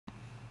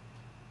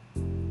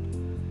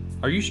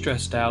Are you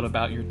stressed out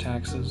about your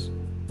taxes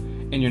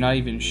and you're not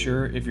even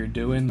sure if you're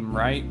doing them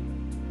right?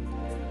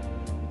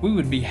 We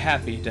would be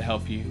happy to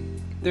help you.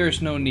 There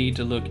is no need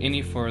to look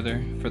any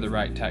further for the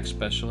right tax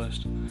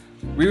specialist.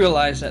 We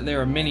realize that there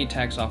are many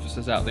tax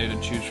offices out there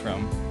to choose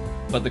from,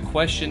 but the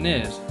question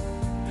is,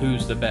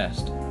 who's the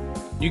best?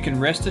 You can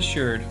rest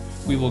assured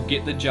we will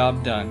get the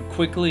job done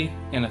quickly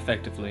and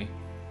effectively.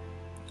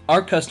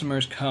 Our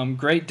customers come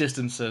great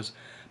distances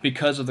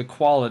because of the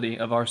quality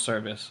of our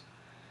service.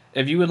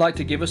 If you would like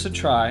to give us a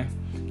try,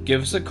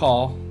 give us a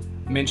call,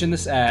 mention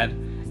this ad,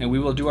 and we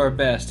will do our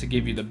best to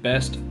give you the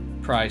best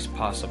price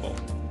possible.